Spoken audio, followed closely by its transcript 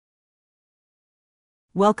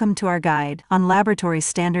Welcome to our guide on Laboratory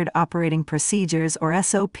Standard Operating Procedures or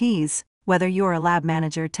SOPs. Whether you're a lab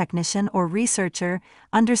manager, technician, or researcher,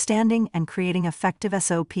 understanding and creating effective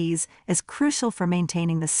SOPs is crucial for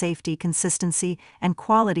maintaining the safety, consistency, and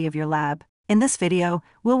quality of your lab. In this video,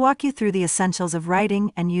 we'll walk you through the essentials of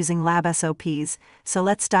writing and using lab SOPs, so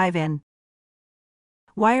let's dive in.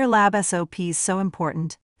 Why are lab SOPs so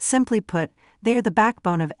important? Simply put, they are the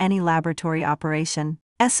backbone of any laboratory operation.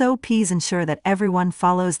 SOPs ensure that everyone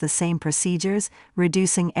follows the same procedures,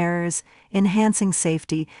 reducing errors, enhancing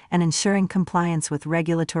safety, and ensuring compliance with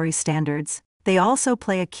regulatory standards. They also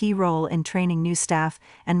play a key role in training new staff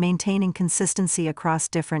and maintaining consistency across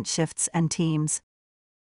different shifts and teams.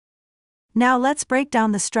 Now let's break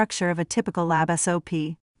down the structure of a typical lab SOP.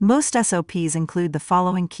 Most SOPs include the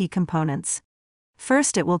following key components.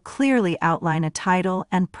 First, it will clearly outline a title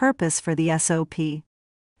and purpose for the SOP.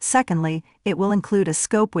 Secondly, it will include a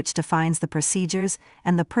scope which defines the procedures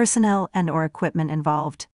and the personnel and/or equipment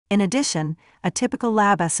involved. In addition, a typical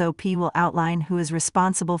lab SOP will outline who is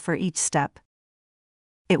responsible for each step.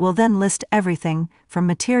 It will then list everything, from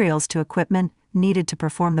materials to equipment, needed to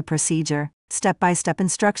perform the procedure. Step-by-step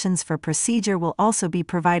instructions for procedure will also be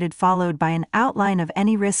provided, followed by an outline of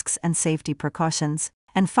any risks and safety precautions.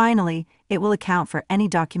 And finally, it will account for any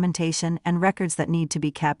documentation and records that need to be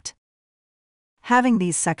kept. Having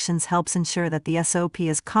these sections helps ensure that the SOP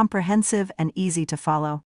is comprehensive and easy to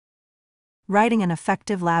follow. Writing an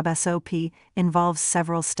effective lab SOP involves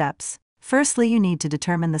several steps. Firstly, you need to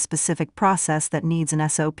determine the specific process that needs an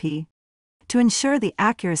SOP. To ensure the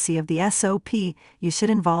accuracy of the SOP, you should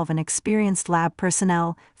involve an experienced lab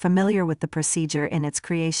personnel familiar with the procedure in its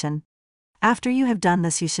creation. After you have done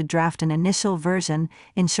this, you should draft an initial version,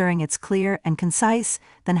 ensuring it's clear and concise,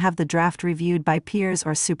 then have the draft reviewed by peers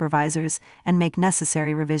or supervisors, and make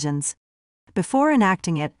necessary revisions. Before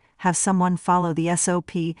enacting it, have someone follow the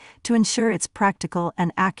SOP to ensure it's practical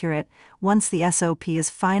and accurate. Once the SOP is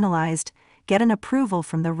finalized, get an approval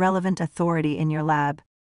from the relevant authority in your lab.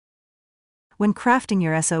 When crafting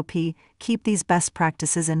your SOP, keep these best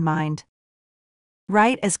practices in mind.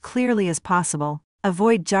 Write as clearly as possible.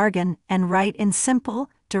 Avoid jargon and write in simple,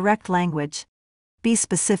 direct language. Be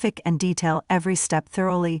specific and detail every step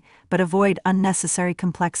thoroughly, but avoid unnecessary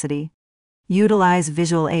complexity. Utilize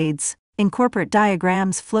visual aids. Incorporate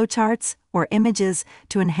diagrams, flowcharts, or images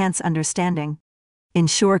to enhance understanding.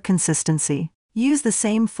 Ensure consistency. Use the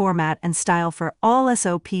same format and style for all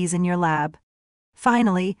SOPs in your lab.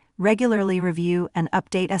 Finally, regularly review and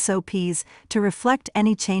update SOPs to reflect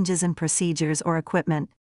any changes in procedures or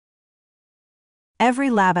equipment.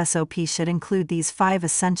 Every lab SOP should include these 5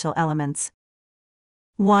 essential elements.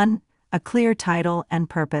 1. A clear title and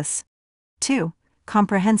purpose. 2.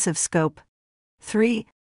 Comprehensive scope. 3.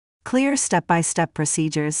 Clear step-by-step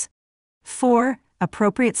procedures. 4.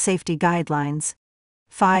 Appropriate safety guidelines.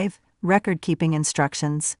 5. Record-keeping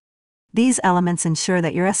instructions. These elements ensure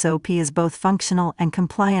that your SOP is both functional and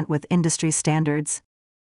compliant with industry standards.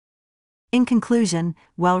 In conclusion,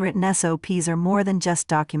 well-written SOPs are more than just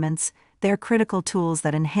documents. They're critical tools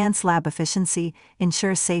that enhance lab efficiency,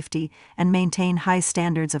 ensure safety, and maintain high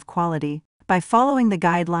standards of quality. By following the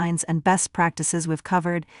guidelines and best practices we've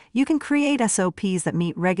covered, you can create SOPs that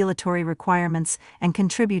meet regulatory requirements and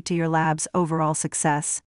contribute to your lab's overall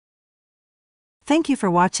success. Thank you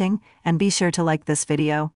for watching, and be sure to like this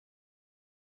video.